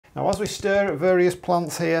Now as we stir at various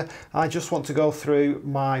plants here, I just want to go through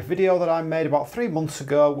my video that I made about 3 months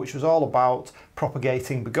ago, which was all about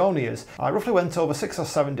propagating begonias. I roughly went over 6 or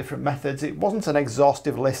 7 different methods. It wasn't an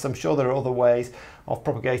exhaustive list. I'm sure there are other ways of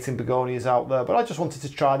propagating begonias out there, but I just wanted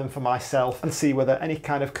to try them for myself and see whether any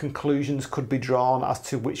kind of conclusions could be drawn as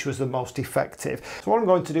to which was the most effective. So what I'm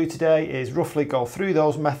going to do today is roughly go through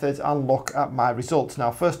those methods and look at my results.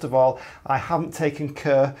 Now, first of all, I haven't taken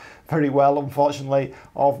care very well, unfortunately,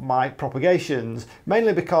 of my propagations,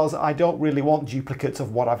 mainly because I don't really want duplicates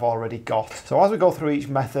of what I've already got. So as we go through each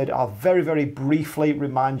method, I'll very briefly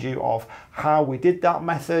remind you of how we did that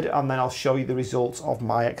method, and then I'll show you the results of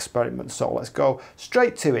my experiment. So let's go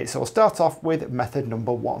straight to it. So we'll start off with method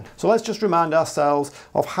number 1. So let's just remind ourselves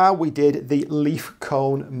of how we did the leaf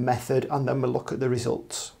cone method, and then we'll look at the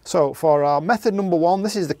results. So for our method number 1,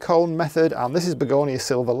 this is the cone method, and this is Begonia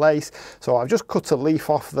silver lace. So I've just cut a leaf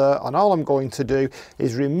off there, and all I'm going to do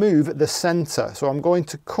is remove the center. So I'm going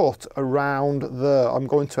to cut around there. I'm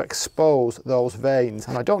going to expose those veins,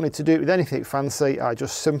 and I don't need to do it with anything fancy. I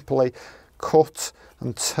just simply cut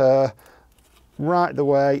and tear right the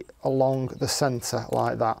way along the center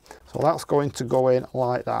like that. So that's going to go in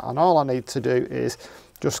like that, and all I need to do is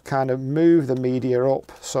just kind of move the media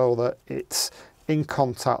up so that it's in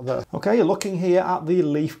contact there. Okay, you're looking here at the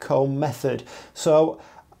leaf cone method. So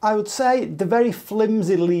I would say the very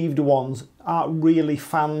flimsy leaved ones aren't really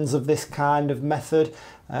fans of this kind of method.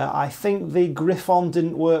 I think the Griffon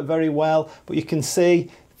didn't work very well, but you can see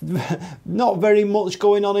not very much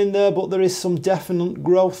going on in there, but there is some definite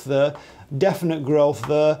growth there.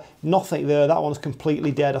 Nothing there. That one's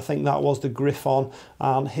completely dead. I think that was the Griffon.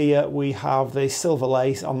 And here we have the silver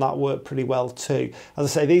lace, and that worked pretty well too. As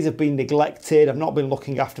I say, these have been neglected. I've not been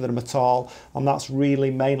looking after them at all, and that's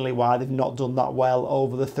really mainly why they've not done that well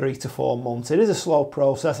over the 3 to 4 months. It is a slow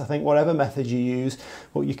process, I think, whatever method you use,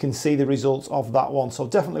 but you can see the results of that one. So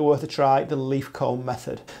definitely worth a try, the leaf cone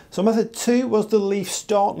method. So method 2 was the leaf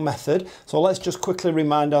stalk method. So let's just quickly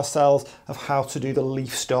remind ourselves of how to do the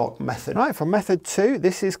leaf stalk method. Right, for method 2,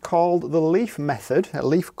 this is called the leaf method, a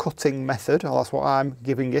leaf cutting method, or that's what I'm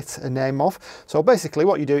giving it a name of. So basically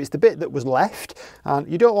what you do is the bit that was left, and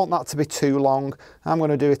you don't want that to be too long. I'm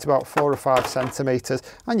going to do it about 4 or 5 centimeters,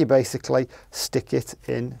 and you basically stick it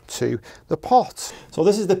into the pot. So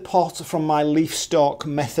this is the pot from my leaf stalk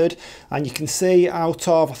method, and you can see out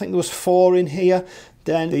of, I think there was 4 in here.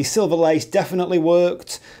 Then the silver lace definitely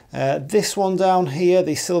worked. This one down here,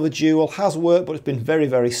 the silver jewel, has worked, but it's been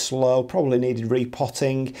very slow, probably needed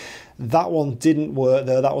repotting. That one didn't work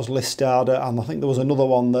there, that was Listada, and I think there was another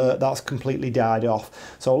one there that's completely died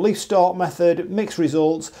off. So leaf stalk method, mixed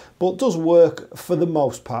results, but does work for the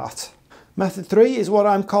most part. Method 3 is what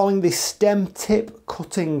I'm calling the stem tip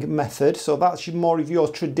cutting method. So that's more of your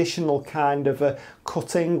traditional kind of a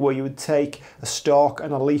cutting, where you would take a stalk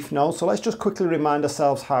and a leaf node. So let's just quickly remind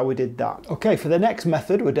ourselves how we did that. Okay, for the next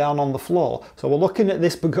method, we're down on the floor. So we're looking at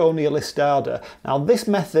this Begonia Listada. Now this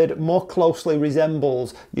method more closely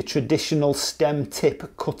resembles your traditional stem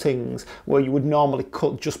tip cuttings, where you would normally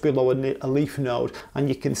cut just below a leaf node. And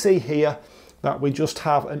you can see here that we just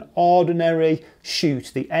have an ordinary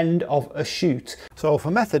shoot, the end of a shoot. So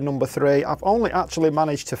for method number 3, I've only actually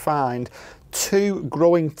managed to find 2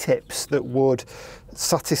 growing tips that would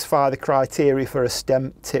satisfy the criteria for a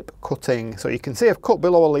stem tip cutting. So you can see I've cut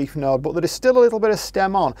below a leaf node, but there is still a little bit of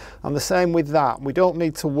stem on, and the same with that. We don't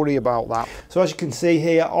need to worry about that. So as you can see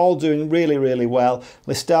here, all doing really well.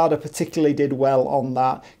 Listada particularly did well on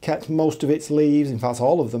that, kept most of its leaves, in fact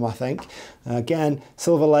all of them I think. Again,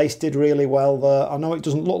 silver lace did really well there. I know it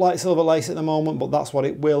doesn't look like silver lace at the moment, but that's what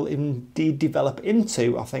it will indeed develop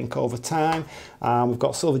into, I think, over time. We've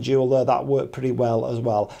got silver jewel there, that worked pretty well as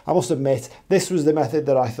well. I must admit, this was the method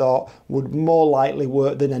that I thought would more likely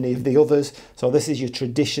work than any of the others. So this is your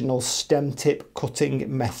traditional stem tip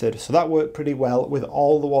cutting method. So that worked pretty well with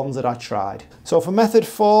all the ones that I tried. So for method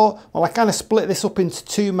 4, well, I kind of split this up into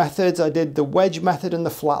 2 methods. I did the wedge method and the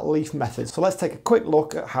flat leaf method. So let's take a quick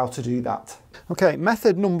look at how to do that. Okay,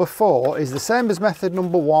 method number 4 is the same as method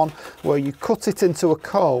number 1, where you cut it into a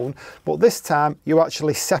cone, but this time you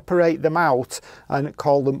actually separate them out and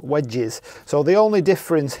call them wedges. So the only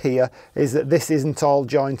difference here is that this isn't all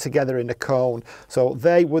joined together in a cone. So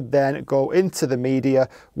they would then go into the media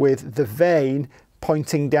with the vein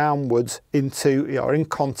pointing downwards into or in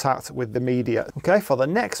contact with the media. Okay, for the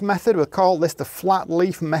next method, we'll call this the flat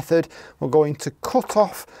leaf method. We're going to cut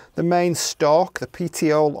off the main stalk, the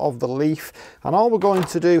petiole of the leaf, and all we're going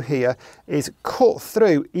to do here is cut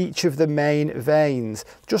through each of the main veins,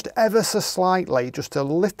 just ever so slightly, just a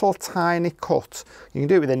little tiny cut. You can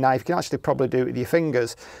do it with a knife, you can actually probably do it with your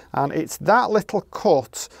fingers, and it's that little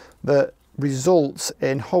cut that results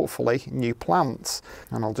in hopefully new plants.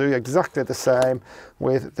 And I'll do exactly the same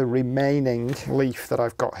with the remaining leaf that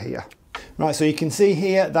I've got here. Right, so you can see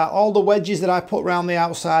here that all the wedges that I put around the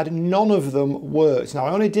outside, none of them worked. Now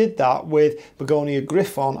I only did that with Begonia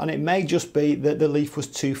Griffon, and it may just be that the leaf was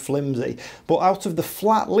too flimsy. But out of the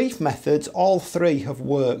flat leaf methods, all three have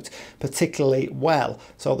worked particularly well.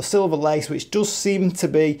 So the silver lace, which does seem to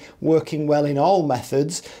be working well in all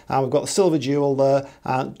methods, and we've got the silver jewel there,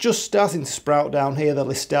 and just starting to sprout down here, the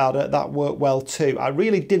listada, that worked well too. I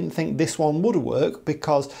really didn't think this one would work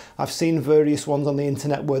because I've seen various ones on the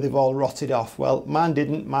internet where they've all rotted off. Well, mine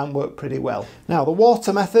didn't, mine worked pretty well. Now the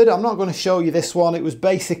water method, I'm not going to show you this one. It was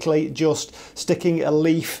basically just sticking a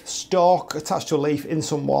leaf stalk attached to a leaf in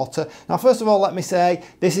some water. Now first of all, let me say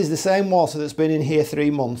this is the same water that's been in here 3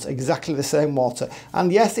 months, exactly the same water,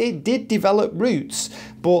 and yes, it did develop roots,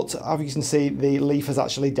 but as you can see, the leaf has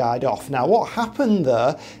actually died off. Now what happened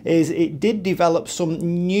there is it did develop some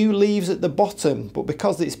new leaves at the bottom, but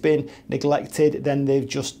because it's been neglected, then they've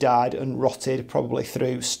just died and rotted, probably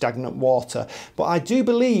through stagnant water. But I do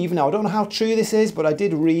believe, now I don't know how true this is, but I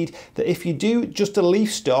did read that if you do just a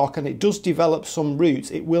leaf stalk and it does develop some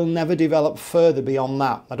roots, it will never develop further beyond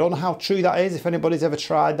that. I don't know how true that is. If anybody's ever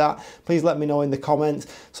tried that, please let me know in the comments.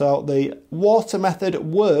 So the water method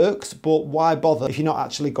works, but why bother if you're not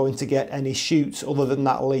actually going to get any shoots other than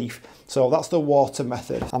that leaf? So that's the water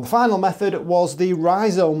method. And the final method was the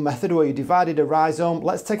rhizome method, where you divided a rhizome.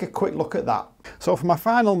 Let's take a quick look at that. So for my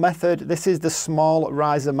final method, this is the small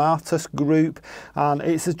rhizomatous group, and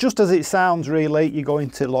it's just as it sounds really. You're going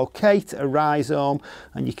to locate a rhizome,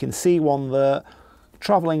 and you can see one there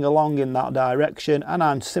traveling along in that direction, and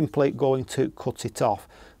I'm simply going to cut it off.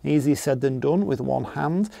 Easier said than done with one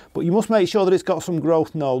hand, but you must make sure that it's got some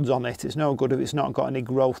growth nodes on it. It's no good if it's not got any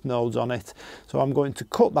growth nodes on it. So I'm going to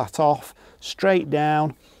cut that off straight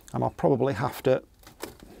down, and I'll probably have to,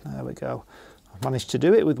 there we go. I've managed to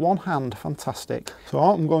do it with one hand, fantastic. So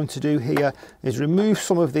what I'm going to do here is remove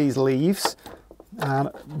some of these leaves, and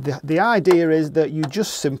the idea is that you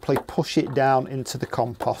just simply push it down into the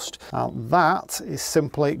compost. And that is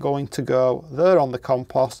simply going to go there on the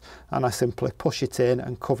compost, and I simply push it in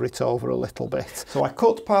and cover it over a little bit. So I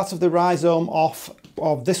cut part of the rhizome off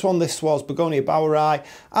of this one. This was Begonia baueri.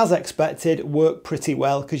 As expected, worked pretty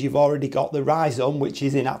well because you've already got the rhizome, which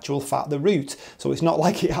is in actual fact the root. So it's not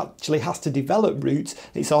like it actually has to develop roots,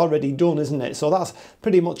 it's already done, isn't it? So that's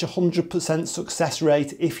pretty much 100% success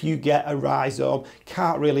rate if you get a rhizome.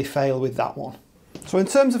 Can't really fail with that one. So in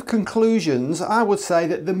terms of conclusions, I would say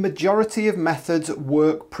that the majority of methods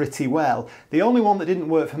work pretty well. The only one that didn't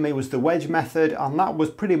work for me was the wedge method, and that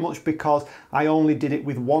was pretty much because I only did it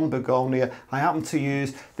with one begonia. I happened to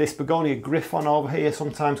use this Begonia Griffon over here,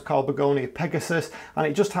 sometimes called Begonia Pegasus, and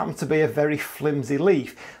it just happened to be a very flimsy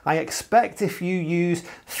leaf. I expect if you use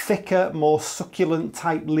thicker, more succulent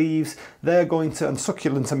type leaves, they're going to, and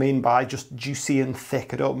succulent I mean by just juicy and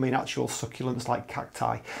thick, I don't mean actual succulents like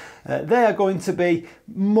cacti. They are going to be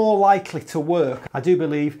more likely to work. I do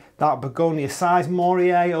believe that Begonia size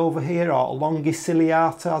Morier over here, or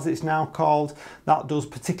longiciliata as it's now called, that does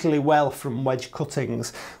particularly well from wedge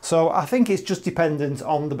cuttings. So I think it's just dependent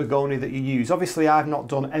on the begonia that you use. Obviously I've not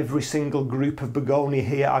done every single group of begonia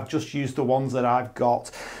here, I've just used the ones that I've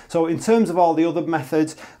got. So in terms of all the other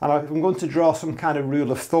methods, and I'm going to draw some kind of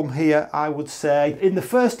rule of thumb here, I would say in the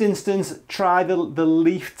first instance try the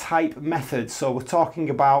leaf type method. So we're talking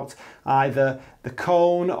about either the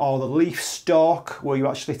cone or the leaf stalk, where you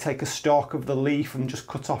actually take a stalk of the leaf and just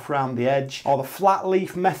cut off around the edge, or the flat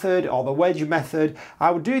leaf method or the wedge method. I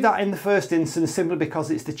would do that in the first instance simply because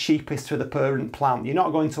it's the cheapest for the parent plant. You're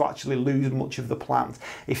not going to actually lose much of the plant.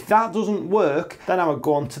 If that doesn't work, then I would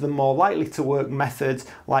go on to the more likely to work methods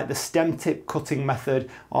like the stem tip cutting method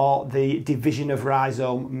or the division of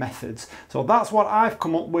rhizome methods. So that's what I've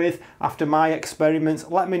come up with after my experiments.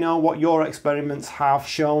 Let me know what your experiments have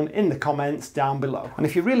shown in the comments down below. And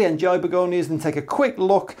if you really enjoy begonias, then take a quick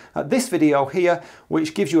look at this video here,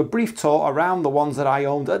 which gives you a brief tour around the ones that I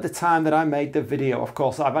owned at the time that I made the video. Of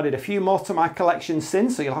course, I've added a few more to my collection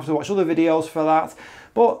since, so you'll have to watch other videos for that,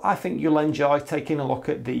 but I think you'll enjoy taking a look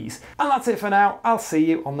at these. And that's it for now. I'll see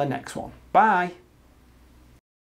you on the next one. Bye.